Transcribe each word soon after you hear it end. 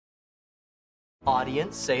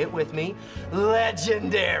Audience, say it with me.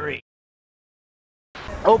 Legendary.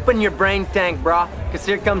 Open your brain tank, brah, because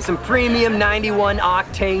here comes some premium 91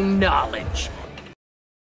 octane knowledge.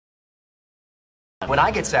 When I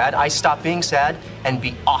get sad, I stop being sad and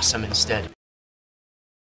be awesome instead.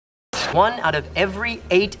 1 out of every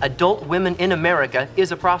 8 adult women in America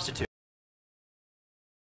is a prostitute.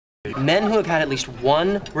 Men who have had at least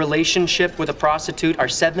one relationship with a prostitute are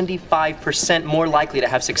 75% more likely to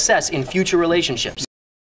have success in future relationships.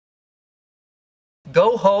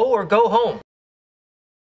 Go ho or go home.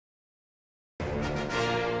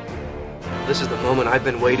 This is the moment I've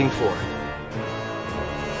been waiting for.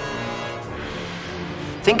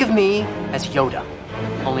 Think of me as Yoda.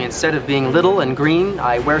 Only instead of being little and green,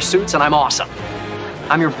 I wear suits and I'm awesome.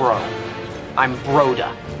 I'm your bro. I'm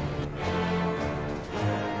Broda.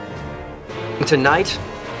 Tonight,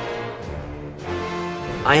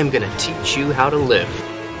 I am gonna teach you how to live.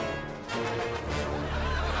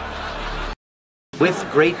 With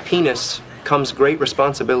great penis comes great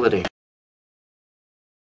responsibility.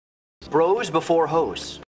 Bros before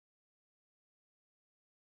hoes.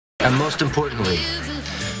 And most importantly,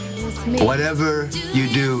 whatever you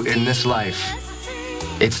do in this life,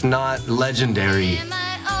 it's not legendary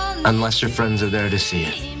unless your friends are there to see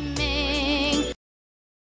it.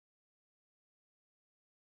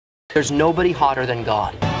 There's nobody hotter than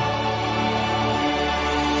God.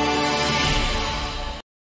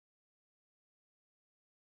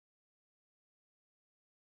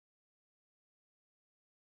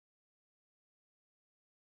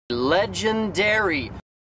 Legendary.